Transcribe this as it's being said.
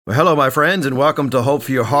Well, hello, my friends, and welcome to Hope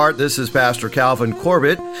for Your Heart. This is Pastor Calvin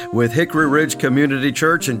Corbett with Hickory Ridge Community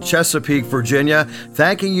Church in Chesapeake, Virginia,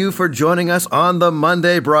 thanking you for joining us on the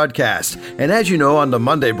Monday broadcast. And as you know, on the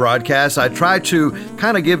Monday broadcast, I try to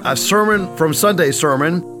kind of give a sermon from Sunday's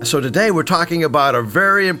sermon. So today we're talking about a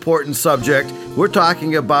very important subject. We're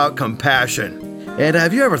talking about compassion. And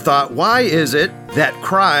have you ever thought, why is it that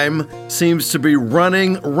crime seems to be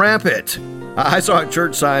running rampant? I saw a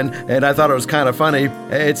church sign, and I thought it was kind of funny.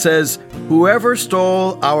 It says, "Whoever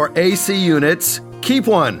stole our AC units, keep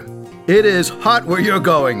one. It is hot where you're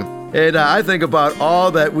going." And I think about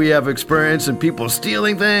all that we have experienced and people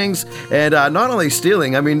stealing things. And not only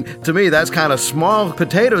stealing, to me, that's kind of small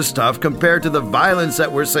potato stuff compared to the violence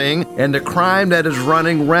that we're seeing and the crime that is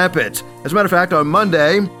running rampant. As a matter of fact, on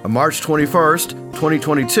Monday, March 21st,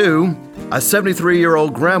 2022, a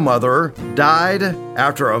 73-year-old grandmother died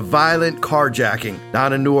after a violent carjacking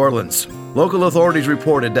down in New Orleans. Local authorities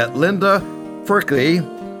reported that Linda Ferkley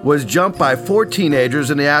was jumped by 4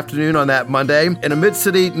 teenagers in the afternoon on that Monday in a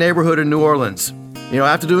mid-city neighborhood in New Orleans.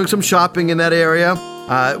 After doing some shopping in that area,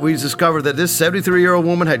 we discovered that this 73-year-old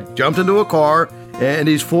woman had jumped into a car, and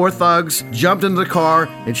these 4 thugs jumped into the car,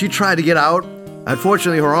 and she tried to get out.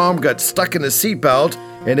 Unfortunately, her arm got stuck in the seatbelt,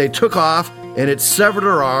 and they took off, and it severed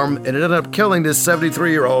her arm, and it ended up killing this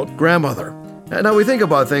 73-year-old grandmother. And now we think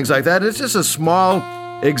about things like that. It's just a small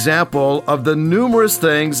example of the numerous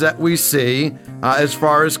things that we see as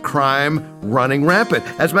far as crime running rampant.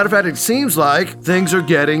 As a matter of fact, it seems like things are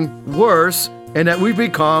getting worse and that we've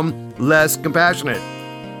become less compassionate.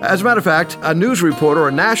 As a matter of fact, a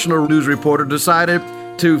national news reporter decided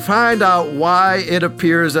to find out why it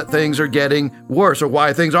appears that things are getting worse, or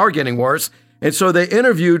why things are getting worse. And so they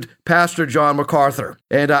interviewed Pastor John MacArthur.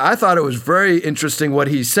 And I thought it was very interesting what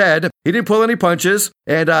he said. He didn't pull any punches.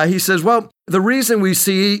 And he says, well, the reason we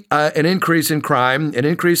see an increase in crime, an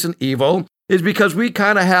increase in evil, is because we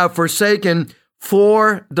kind of have forsaken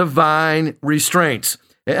 4 divine restraints.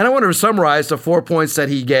 And I want to summarize the 4 points that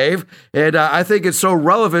he gave. And I think it's so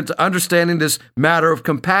relevant to understanding this matter of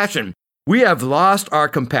compassion. We have lost our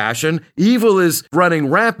compassion. Evil is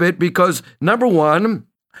running rampant because, number one,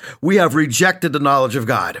 we have rejected the knowledge of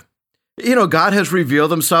God. God has revealed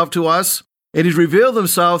himself to us, and he's revealed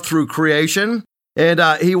himself through creation. And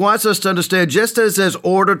he wants us to understand, just as there's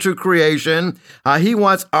order to creation, he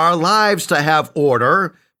wants our lives to have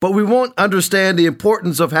order, but we won't understand the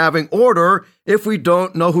importance of having order if we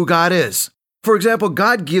don't know who God is. For example,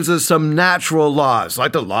 God gives us some natural laws,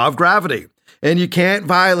 like the law of gravity. And you can't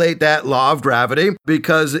violate that law of gravity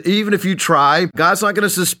because even if you try, God's not going to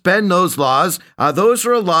suspend those laws. Those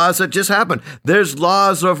are laws that just happen. There's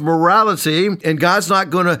laws of morality, and God's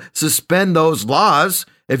not going to suspend those laws.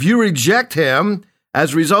 If you reject him,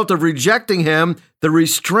 as a result of rejecting him, the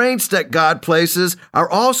restraints that God places are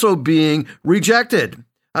also being rejected.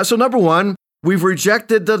 So number one, we've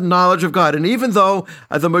rejected the knowledge of God. And even though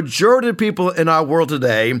the majority of people in our world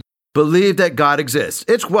today believe that God exists,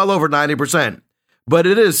 it's well over 90%, but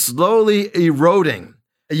it is slowly eroding.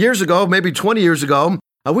 Years ago, maybe 20 years ago,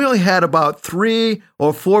 we only had about 3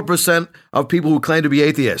 or 4% of people who claim to be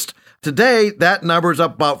atheist. Today, that number is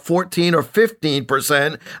up about 14 or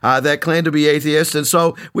 15% that claim to be atheists. And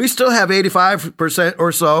so we still have 85%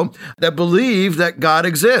 or so that believe that God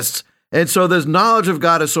exists. And so this knowledge of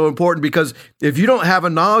God is so important because if you don't have a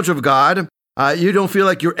knowledge of God, you don't feel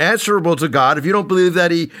like you're answerable to God. If you don't believe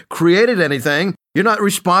that he created anything, you're not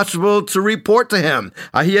responsible to report to him.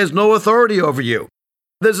 He has no authority over you.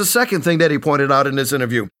 There's a second thing that he pointed out in this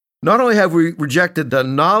interview. Not only have we rejected the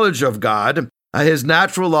knowledge of God, his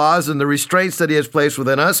natural laws and the restraints that he has placed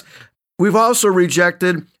within us, we've also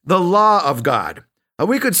rejected the law of God.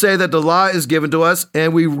 We could say that the law is given to us,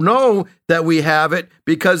 and we know that we have it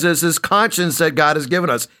because there's this conscience that God has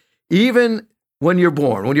given us. Even when you're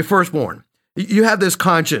born, when you're first born, you have this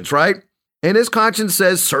conscience, right? And this conscience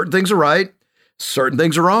says certain things are right, certain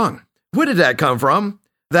things are wrong. Where did that come from?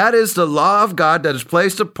 That is the law of God that is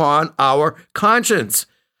placed upon our conscience.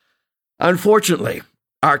 Unfortunately,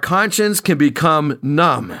 our conscience can become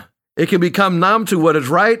numb. It can become numb to what is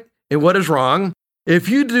right and what is wrong. If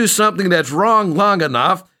you do something that's wrong long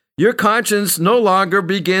enough, your conscience no longer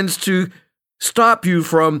begins to stop you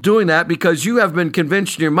from doing that because you have been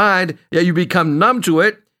convinced in your mind that you become numb to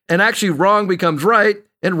it, and actually wrong becomes right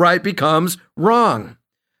and right becomes wrong.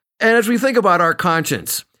 And as we think about our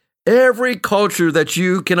conscience, every culture that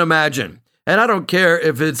you can imagine, and I don't care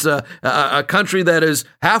if it's a country that is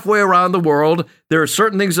halfway around the world, there are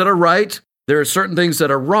certain things that are right, there are certain things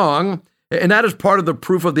that are wrong, and that is part of the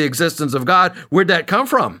proof of the existence of God. Where'd that come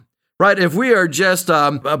from? right? If we are just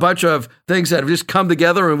a bunch of things that have just come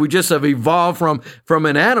together and we just have evolved from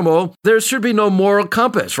an animal, there should be no moral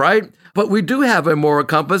compass, right? But we do have a moral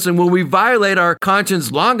compass, and when we violate our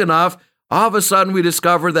conscience long enough, all of a sudden we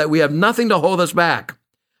discover that we have nothing to hold us back.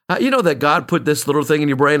 You know that God put this little thing in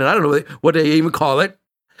your brain, and I don't know what they even call it,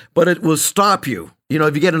 but it will stop you. You know,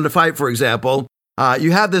 if you get in a fight, for example,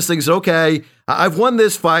 you have this thing, say, okay, I've won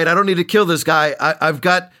this fight. I don't need to kill this guy. I've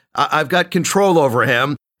got control over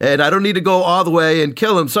him, and I don't need to go all the way and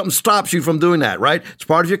kill him. Something stops you from doing that, right? It's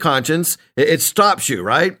part of your conscience. It stops you,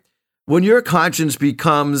 right? When your conscience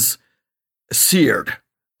becomes seared,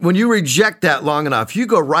 when you reject that long enough, you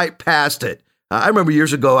go right past it. I remember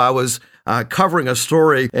years ago, I was covering a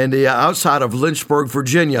story in the outside of Lynchburg,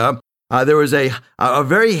 Virginia. There was a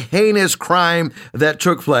very heinous crime that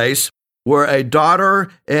took place where a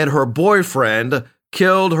daughter and her boyfriend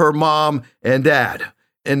killed her mom and dad.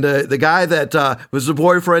 And the guy that was the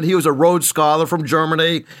boyfriend, he was a Rhodes Scholar from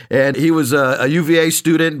Germany, and he was a UVA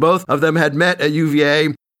student. Both of them had met at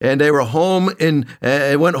UVA, and they were home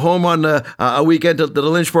went home on a weekend to the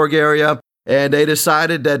Lynchburg area, and they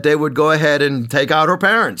decided that they would go ahead and take out her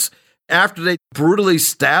parents. After they brutally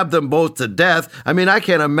stabbed them both to death, I mean, I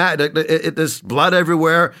can't imagine, there's blood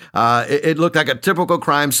everywhere. It looked like a typical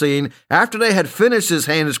crime scene. After they had finished this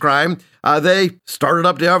heinous crime, they started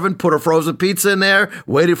up the oven, put a frozen pizza in there,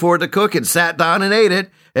 waited for it to cook, and sat down and ate it.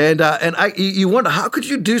 And you wonder, how could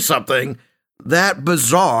you do something that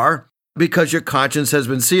bizarre because your conscience has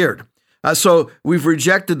been seared? So we've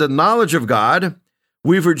rejected the knowledge of God.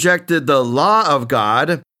 We've rejected the law of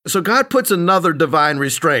God. So God puts another divine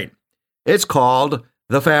restraint. It's called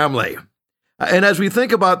the family. And as we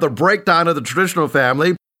think about the breakdown of the traditional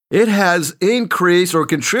family, it has increased or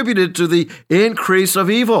contributed to the increase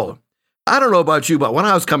of evil. I don't know about you, but when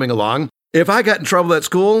I was coming along, if I got in trouble at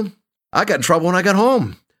school, I got in trouble when I got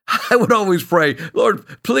home. I would always pray, Lord,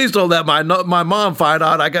 please don't let my mom find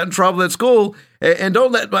out I got in trouble at school, and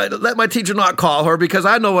don't let my teacher not call her, because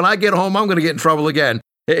I know when I get home, I'm going to get in trouble again.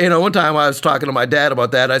 You know, one time I was talking to my dad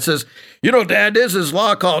about that. I says, you know, Dad, there's this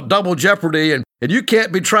law called double jeopardy, and you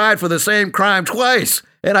can't be tried for the same crime twice.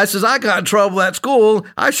 And I says, I got in trouble at school.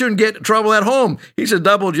 I shouldn't get in trouble at home. He said,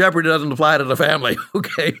 double jeopardy doesn't apply to the family.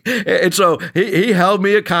 Okay. And so he held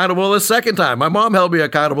me accountable a second time. My mom held me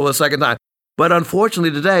accountable a second time. But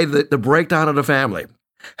unfortunately today, the breakdown of the family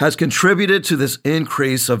has contributed to this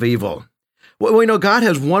increase of evil. Well, we know God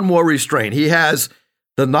has one more restraint. He has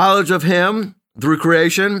the knowledge of Him through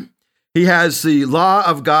creation. He has the law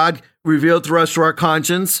of God revealed through us through our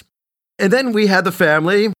conscience. And then we had the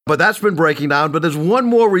family, but that's been breaking down. But there's one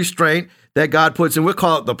more restraint that God puts in. We'll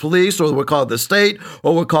call it the police, or we'll call it the state,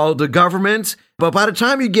 or we'll call it the government. But by the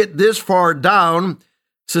time you get this far down,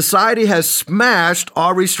 society has smashed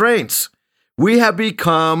all restraints. We have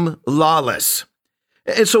become lawless.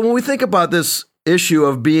 And so when we think about this issue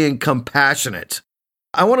of being compassionate,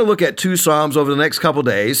 I want to look at two Psalms over the next couple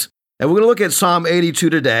days. And we're going to look at Psalm 82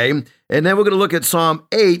 today, and then we're going to look at Psalm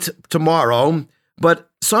 8 tomorrow. But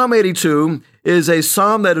Psalm 82 is a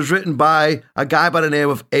psalm that is written by a guy by the name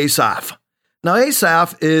of Asaph. Now,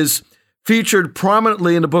 Asaph is featured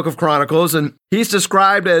prominently in the book of Chronicles, and he's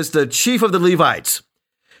described as the chief of the Levites.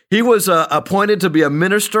 He was appointed to be a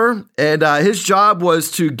minister, and his job was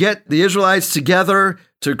to get the Israelites together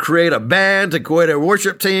to create a band, to create a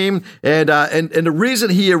worship team. And the reason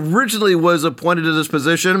he originally was appointed to this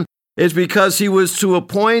position is because he was to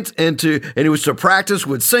appoint and he was to practice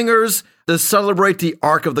with singers to celebrate the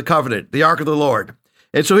Ark of the Covenant, the Ark of the Lord.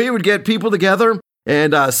 And so he would get people together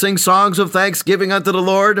and sing songs of thanksgiving unto the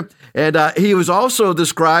Lord. And he was also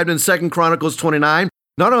described in 2 Chronicles 29,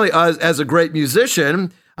 not only as a great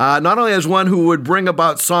musician, not only as one who would bring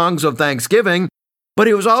about songs of thanksgiving, but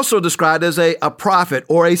he was also described as a prophet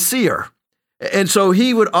or a seer. And so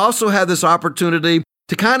he would also have this opportunity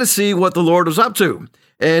to kind of see what the Lord was up to.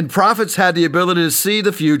 And prophets had the ability to see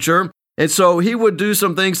the future. And so he would do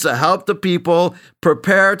some things to help the people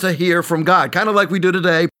prepare to hear from God, kind of like we do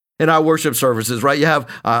today in our worship services, right? You have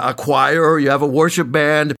a choir, you have a worship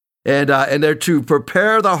band, and they're to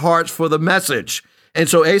prepare the hearts for the message. And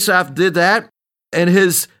so Asaph did that, and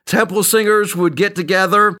his temple singers would get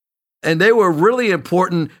together, and they were really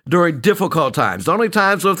important during difficult times. Not only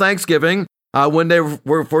times of Thanksgiving, when they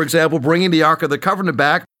were, for example, bringing the Ark of the Covenant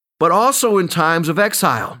back, but also in times of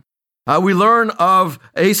exile. We learn of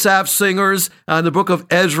Asaph's singers in the book of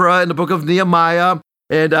Ezra and the book of Nehemiah,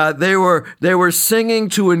 and they were singing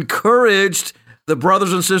to encourage the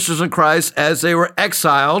brothers and sisters in Christ as they were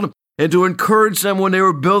exiled, and to encourage them when they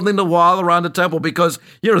were building the wall around the temple, because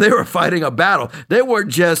they were fighting a battle. They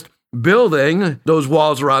weren't just building those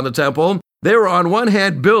walls around the temple, They were on one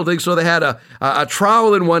hand building, so they had a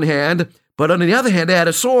trowel in one hand, but on the other hand, they had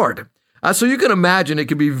a sword. So you can imagine it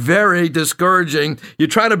can be very discouraging. You're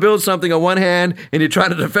trying to build something on one hand, and you're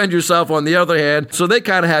trying to defend yourself on the other hand. So they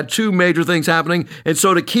kind of had two major things happening. And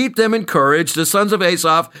so to keep them encouraged, the sons of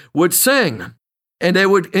Asaph would sing, and they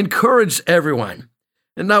would encourage everyone.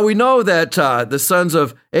 And now we know that the sons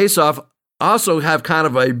of Asaph also have kind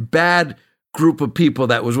of a bad group of people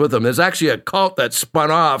that was with them. There's actually a cult that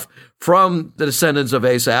spun off from the descendants of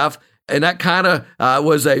Asaph, and that kind of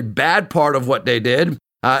was a bad part of what they did.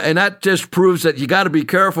 And that just proves that you got to be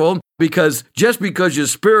careful, because just because you're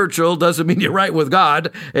spiritual doesn't mean you're right with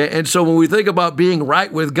God. And so when we think about being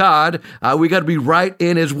right with God, we got to be right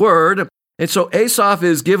in His Word. And so Asaph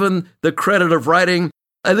is given the credit of writing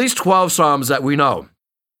at least 12 Psalms that we know.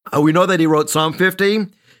 We know that he wrote Psalm 50,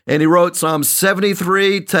 and he wrote Psalm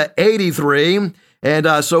 73 to 83.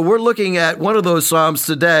 And so we're looking at one of those Psalms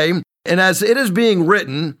today. And as it is being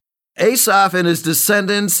written, Asaph and his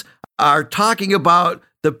descendants are talking about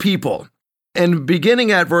the people. And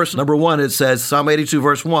beginning at verse number 1, it says, Psalm 82,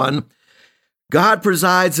 verse 1, God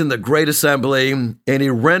presides in the great assembly, and He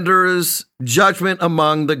renders judgment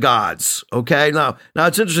among the gods. Okay, now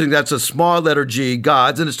it's interesting. That's a small letter G,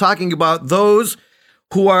 gods, and it's talking about those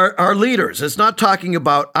who are leaders. It's not talking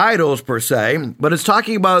about idols per se, but it's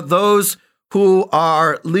talking about those who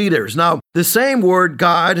are leaders. Now, the same word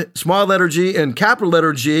God, small letter G and capital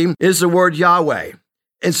letter G, is the word Yahweh.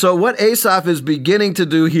 And so what Asaph is beginning to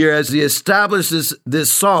do here as he establishes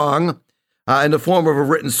this song in the form of a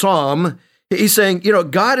written psalm, he's saying,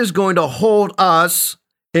 God is going to hold us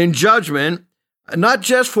in judgment, not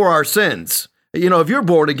just for our sins. If you're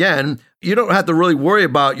born again, you don't have to really worry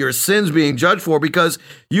about your sins being judged for, because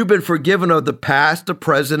you've been forgiven of the past, the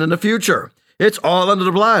present, and the future. It's all under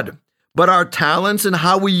the blood. But our talents and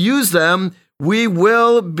how we use them, we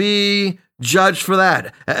will be judged for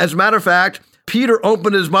that. As a matter of fact, Peter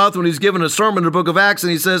opened his mouth when he's given a sermon in the book of Acts,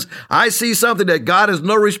 and he says, I see something that God is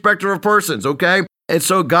no respecter of persons, okay? And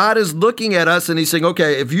so God is looking at us, and He's saying,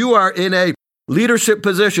 okay, if you are in a leadership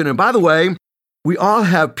position, and by the way, we all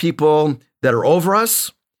have people that are over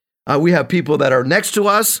us, we have people that are next to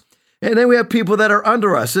us, and then we have people that are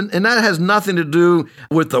under us. And that has nothing to do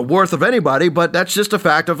with the worth of anybody, but that's just a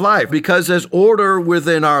fact of life. Because there's order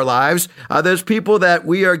within our lives. There's people that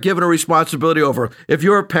we are given a responsibility over. If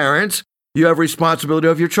you're a parent, you have responsibility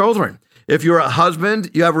of your children. If you're a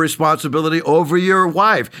husband, you have a responsibility over your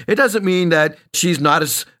wife. It doesn't mean that she's not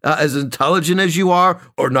as intelligent as you are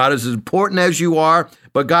or not as important as you are,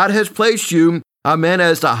 but God has placed you, men,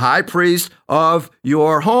 as the high priest of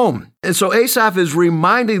your home. And so Asaph is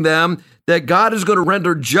reminding them that God is going to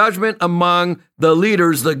render judgment among the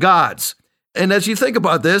leaders, the gods. And as you think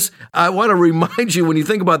about this, I want to remind you, when you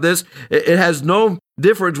think about this, it has no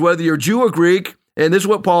difference whether you're Jew or Greek. And this is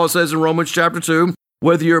what Paul says in Romans chapter 2,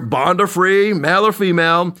 whether you're bond or free, male or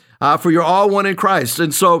female, for you're all one in Christ.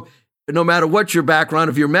 And so no matter what your background,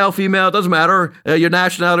 if you're male, female, it doesn't matter, your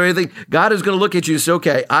nationality or anything, God is going to look at you and say,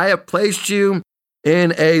 okay, I have placed you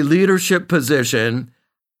in a leadership position.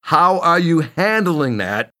 How are you handling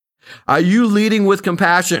that? Are you leading with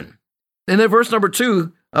compassion? And then verse number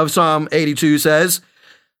 2 of Psalm 82 says,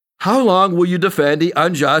 how long will you defend the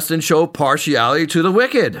unjust and show partiality to the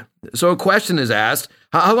wicked? So a question is asked,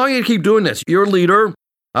 how long are you going to keep doing this? You're a leader.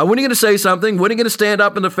 When are you going to say something? When are you going to stand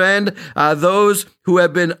up and defend those who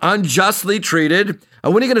have been unjustly treated?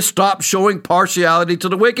 When are you going to stop showing partiality to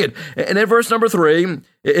the wicked? And then verse number 3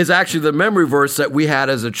 is actually the memory verse that we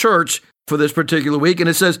had as a church for this particular week. And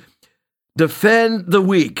it says, defend the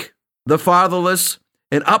weak, the fatherless,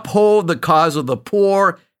 and uphold the cause of the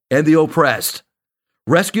poor and the oppressed.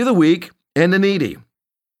 Rescue the weak and the needy.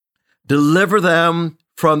 Deliver them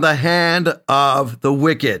from the hand of the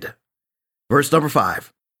wicked. Verse number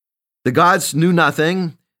 5. The gods knew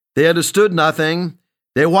nothing. They understood nothing.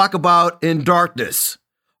 They walk about in darkness.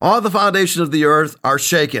 All the foundations of the earth are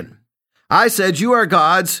shaken. I said, you are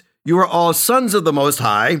gods. You are all sons of the Most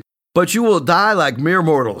High, but you will die like mere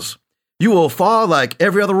mortals. You will fall like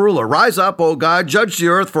every other ruler. Rise up, O God, judge the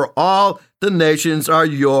earth, for all the nations are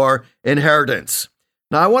your inheritance.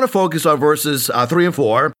 Now, I want to focus on verses 3 and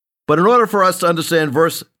 4, but in order for us to understand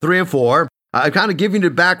verse 3 and 4, I'm kind of giving you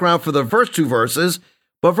the background for the first two verses,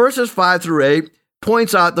 but verses 5 through 8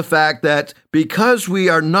 points out the fact that because we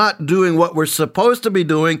are not doing what we're supposed to be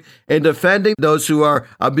doing in defending those who are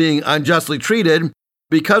being unjustly treated,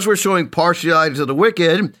 because we're showing partiality to the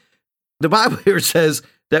wicked, the Bible here says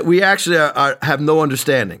that we actually have no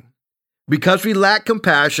understanding. Because we lack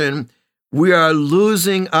compassion, we are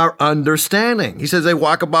losing our understanding. He says they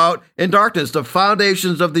walk about in darkness. The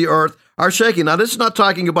foundations of the earth are shaking. Now, this is not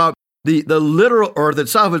talking about the literal earth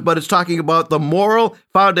itself, but it's talking about the moral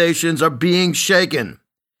foundations are being shaken.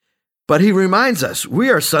 But he reminds us, we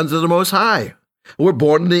are sons of the Most High. We're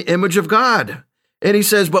born in the image of God. And he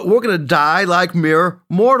says, but we're going to die like mere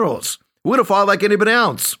mortals. We're going to fall like anybody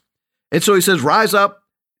else. And so he says, rise up,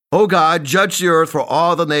 O God, judge the earth, for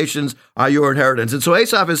all the nations are your inheritance. And so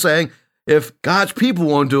Asaph is saying, if God's people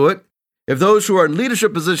won't do it, if those who are in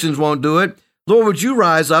leadership positions won't do it, Lord, would you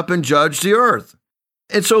rise up and judge the earth?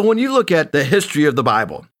 And so when you look at the history of the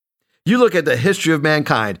Bible, you look at the history of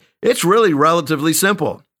mankind, it's really relatively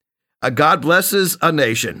simple. God blesses a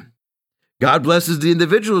nation. God blesses the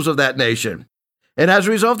individuals of that nation. And as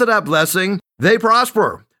a result of that blessing, they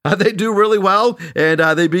prosper. They do really well, and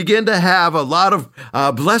they begin to have a lot of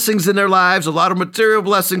blessings in their lives, a lot of material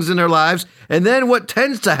blessings in their lives. And then what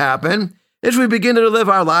tends to happen is we begin to live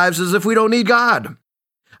our lives as if we don't need God.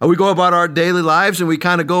 We go about our daily lives and we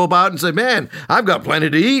kind of go about and say, man, I've got plenty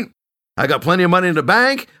to eat. I got plenty of money in the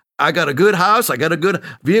bank. I got a good house. I got a good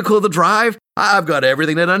vehicle to drive. I've got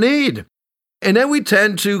everything that I need. And then we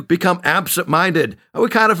tend to become absent-minded. We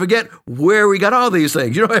kind of forget where we got all these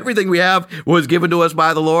things. You know, everything we have was given to us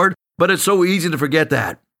by the Lord, but it's so easy to forget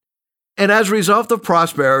that. And as a result of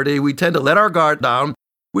prosperity, we tend to let our guard down.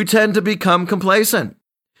 We tend to become complacent.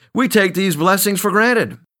 We take these blessings for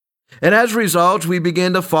granted. And as a result, we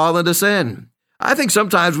begin to fall into sin. I think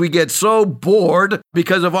sometimes we get so bored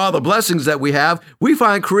because of all the blessings that we have, we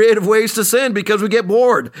find creative ways to sin because we get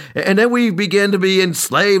bored. And then we begin to be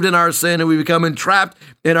enslaved in our sin and we become entrapped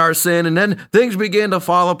in our sin. And then things begin to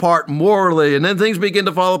fall apart morally. And then things begin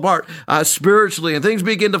to fall apart spiritually. And things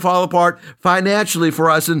begin to fall apart financially for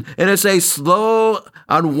us. And it's a slow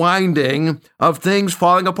unwinding of things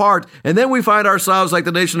falling apart. And then we find ourselves like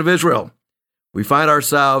the nation of Israel. We find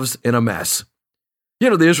ourselves in a mess. You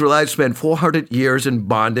know, the Israelites spent 400 years in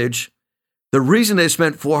bondage. The reason they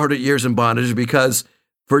spent 400 years in bondage is because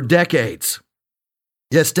for decades,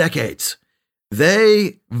 yes, decades,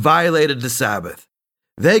 they violated the Sabbath.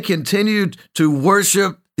 They continued to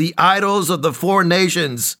worship the idols of the foreign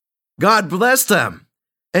nations. God blessed them.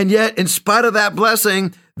 And yet, in spite of that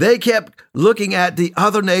blessing, they kept looking at the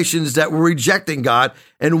other nations that were rejecting God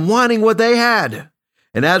and wanting what they had.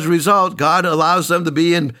 And as a result, God allows them to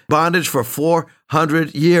be in bondage for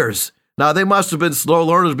 400 years. Now, they must have been slow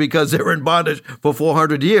learners because they were in bondage for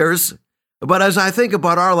 400 years. But as I think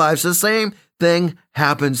about our lives, the same thing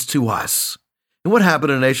happens to us. And what happened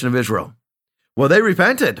to the nation of Israel? Well, they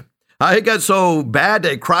repented. It got so bad,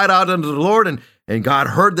 they cried out unto the Lord, and God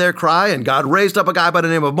heard their cry, and God raised up a guy by the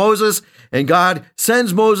name of Moses, and God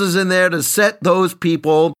sends Moses in there to set those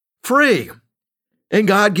people free. And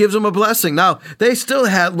God gives them a blessing. Now, they still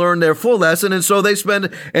hadn't learned their full lesson, and so they spend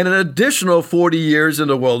an additional 40 years in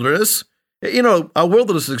the wilderness. You know, a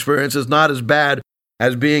wilderness experience is not as bad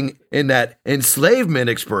as being in that enslavement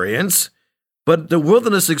experience, but the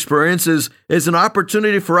wilderness experience is an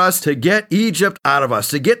opportunity for us to get Egypt out of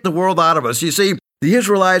us, to get the world out of us. You see, the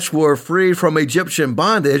Israelites were free from Egyptian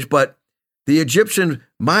bondage, but the Egyptian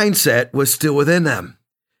mindset was still within them.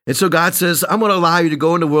 And so God says, I'm going to allow you to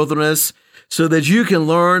go into the wilderness so that you can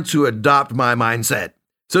learn to adopt my mindset,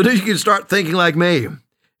 so that you can start thinking like me.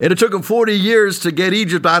 And it took them 40 years to get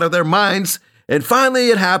Egypt out of their minds, and finally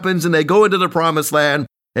it happens, and they go into the promised land,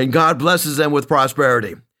 and God blesses them with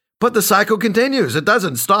prosperity. But the cycle continues. It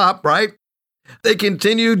doesn't stop, right? They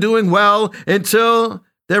continue doing well until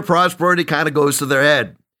their prosperity kind of goes to their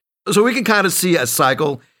head. So we can kind of see a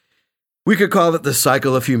cycle. We could call it the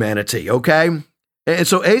cycle of humanity, okay? And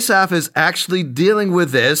so Asaph is actually dealing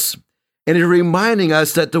with this, and he's reminding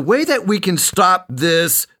us that the way that we can stop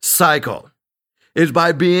this cycle is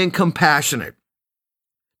by being compassionate,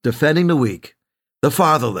 defending the weak, the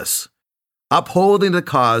fatherless, upholding the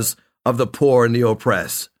cause of the poor and the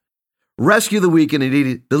oppressed, rescue the weak and the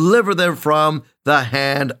needy, deliver them from the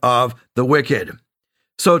hand of the wicked.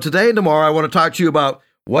 So today and tomorrow, I want to talk to you about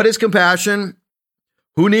what is compassion,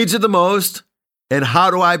 who needs it the most, and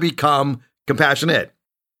how do I become compassionate.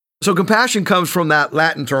 So compassion comes from that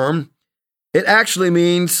Latin term. It actually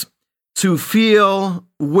means to feel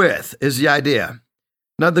with is the idea.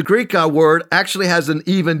 Now, the Greek word actually has an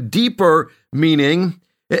even deeper meaning,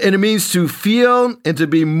 and it means to feel and to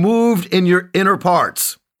be moved in your inner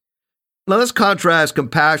parts. Now, let's contrast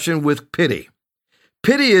compassion with pity.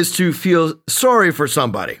 Pity is to feel sorry for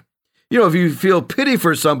somebody. You know, if you feel pity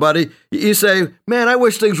for somebody, you say, man, I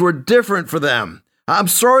wish things were different for them. I'm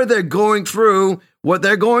sorry they're going through what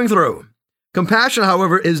they're going through. Compassion,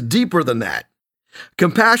 however, is deeper than that.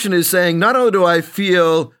 Compassion is saying, not only do I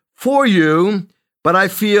feel for you, but I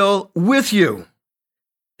feel with you.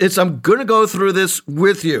 I'm going to go through this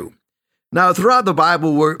with you. Now, throughout the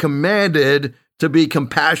Bible, we're commanded to be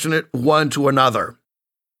compassionate one to another.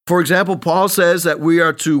 For example, Paul says that we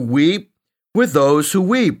are to weep with those who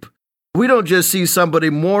weep. We don't just see somebody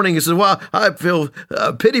mourning and say, well, I feel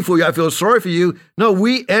pity for you, I feel sorry for you. No,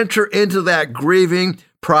 we enter into that grieving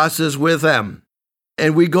process with them,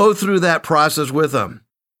 and we go through that process with them.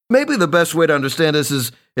 Maybe the best way to understand this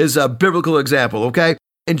is a biblical example, okay?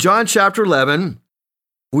 In John chapter 11,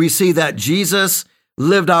 we see that Jesus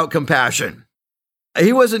lived out compassion.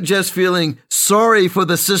 He wasn't just feeling sorry for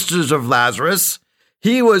the sisters of Lazarus.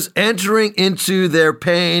 He was entering into their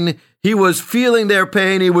pain. He was feeling their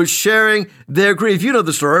pain. He was sharing their grief. You know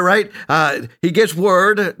the story, right? He gets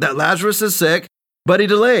word that Lazarus is sick, but he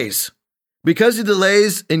delays. Because he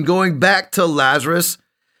delays in going back to Lazarus,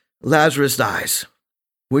 Lazarus dies.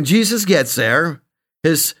 When Jesus gets there,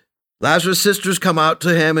 his Lazarus' sisters come out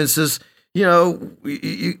to him and says,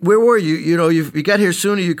 where were you? You got here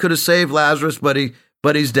sooner. You could have saved Lazarus,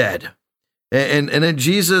 but he's dead. And then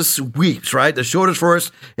Jesus weeps, right? The shortest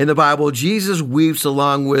verse in the Bible, Jesus weeps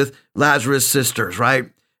along with Lazarus' sisters, right?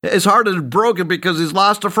 His heart is broken because he's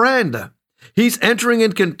lost a friend. He's entering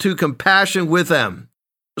into compassion with them.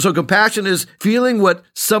 So compassion is feeling what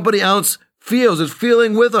somebody else feels, is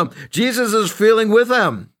feeling with them. Jesus is feeling with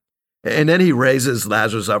them. And then he raises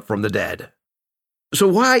Lazarus up from the dead. So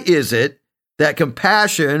why is it that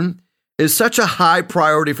compassion is such a high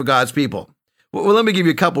priority for God's people? Well, let me give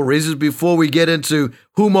you a couple reasons before we get into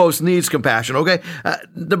who most needs compassion, okay?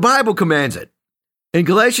 The Bible commands it. In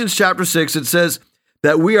Galatians chapter 6, it says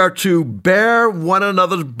that we are to bear one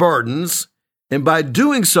another's burdens, and by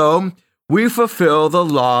doing so, we fulfill the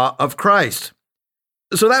law of Christ.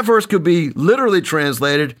 So that verse could be literally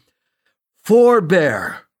translated,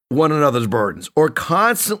 forbear one another's burdens, or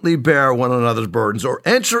constantly bear one another's burdens, or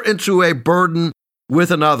enter into a burden with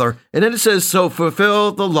another. And then it says, so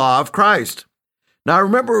fulfill the law of Christ. Now,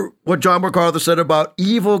 remember what John MacArthur said about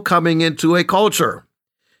evil coming into a culture.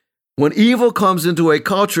 When evil comes into a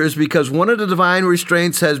culture, it's because one of the divine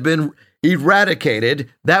restraints has been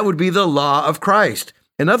eradicated. That would be the law of Christ.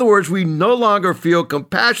 In other words, we no longer feel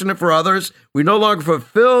compassionate for others. We no longer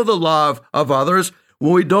fulfill the law of others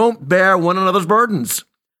when we don't bear one another's burdens.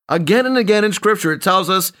 Again and again in Scripture, it tells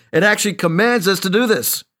us, it actually commands us to do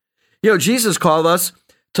this. Jesus called us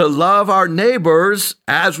to love our neighbors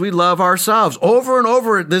as we love ourselves. Over and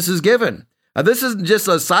over, this is given. This isn't just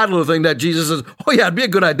a side little thing that Jesus says, oh yeah, it'd be a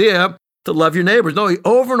good idea to love your neighbors. No,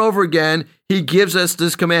 over and over again, he gives us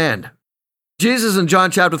this command. Jesus in John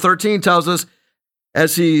chapter 13 tells us,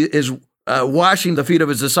 as he is washing the feet of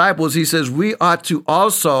his disciples, he says, we ought to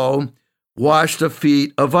also wash the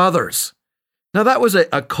feet of others. Now, that was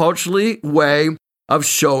a culturally way of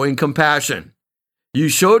showing compassion. You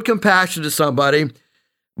showed compassion to somebody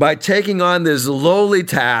by taking on this lowly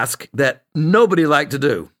task that nobody liked to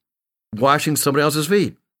do, washing somebody else's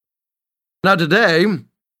feet. Now, today,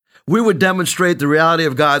 we would demonstrate the reality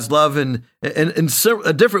of God's love in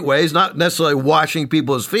different ways, not necessarily washing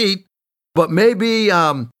people's feet, but maybe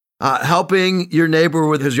helping your neighbor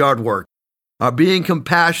with his yard work, or being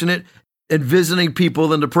compassionate and visiting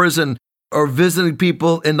people in the prison or visiting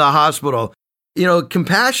people in the hospital.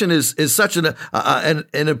 Compassion is such an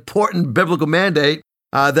important biblical mandate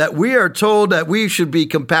that we are told that we should be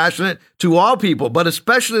compassionate to all people, but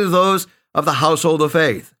especially those of the household of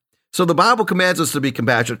faith. So the Bible commands us to be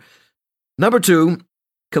compassionate. Number 2,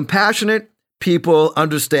 compassionate people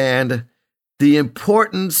understand the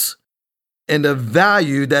importance and the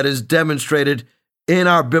value that is demonstrated in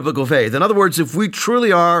our biblical faith. In other words, if we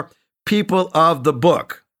truly are people of the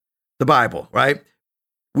book, the Bible, right?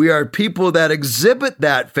 We are people that exhibit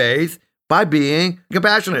that faith by being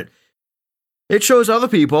compassionate. It shows other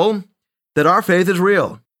people that our faith is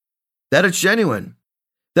real, that it's genuine,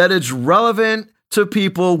 that it's relevant to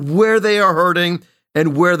people where they are hurting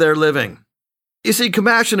and where they're living. You see,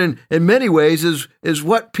 compassion in many ways is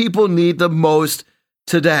what people need the most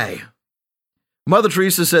today. Mother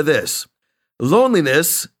Teresa said this,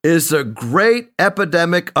 loneliness is the great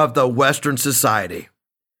epidemic of the Western society.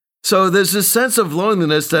 So there's this sense of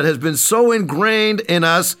loneliness that has been so ingrained in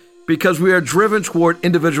us because we are driven toward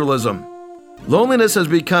individualism. Loneliness has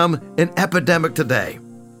become an epidemic today,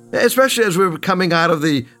 especially as we're coming out of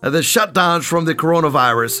the shutdowns from the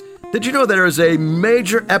coronavirus. Did you know there is a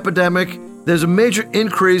major epidemic? There's a major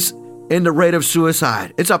increase in the rate of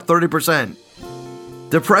suicide. It's up 30%.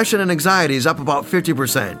 Depression and anxiety is up about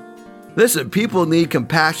 50%. Listen, people need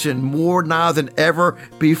compassion more now than ever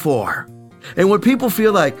before. And when people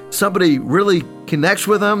feel like somebody really connects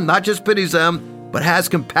with them, not just pities them, but has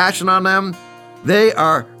compassion on them, they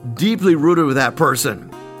are deeply rooted with that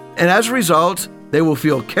person. And as a result, they will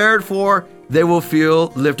feel cared for, they will feel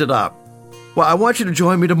lifted up. Well, I want you to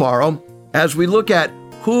join me tomorrow as we look at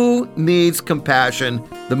who needs compassion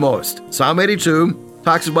the most. Psalm 82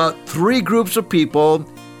 talks about 3 groups of people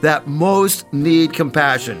that most need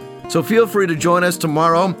compassion. So feel free to join us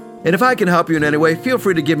tomorrow. And if I can help you in any way, feel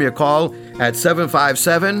free to give me a call at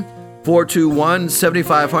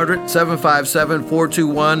 757-421-7500,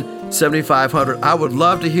 757-421-7500. I would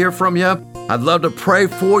love to hear from you. I'd love to pray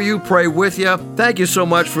for you, pray with you. Thank you so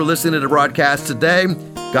much for listening to the broadcast today.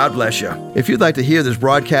 God bless you. If you'd like to hear this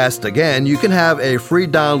broadcast again, you can have a free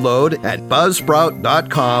download at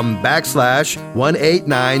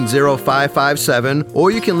buzzsprout.com/1890557,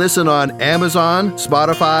 or you can listen on Amazon,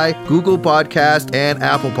 Spotify, Google Podcast, and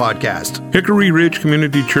Apple Podcast. Hickory Ridge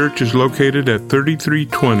Community Church is located at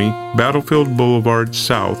 3320 Battlefield Boulevard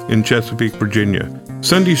South in Chesapeake, Virginia.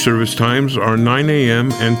 Sunday service times are 9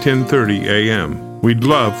 a.m. and 10:30 a.m. We'd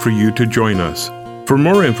love for you to join us. For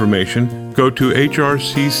more information, go to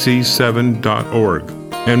hrcc7.org.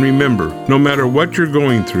 And remember, no matter what you're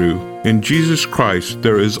going through, in Jesus Christ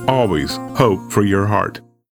there is always hope for your heart.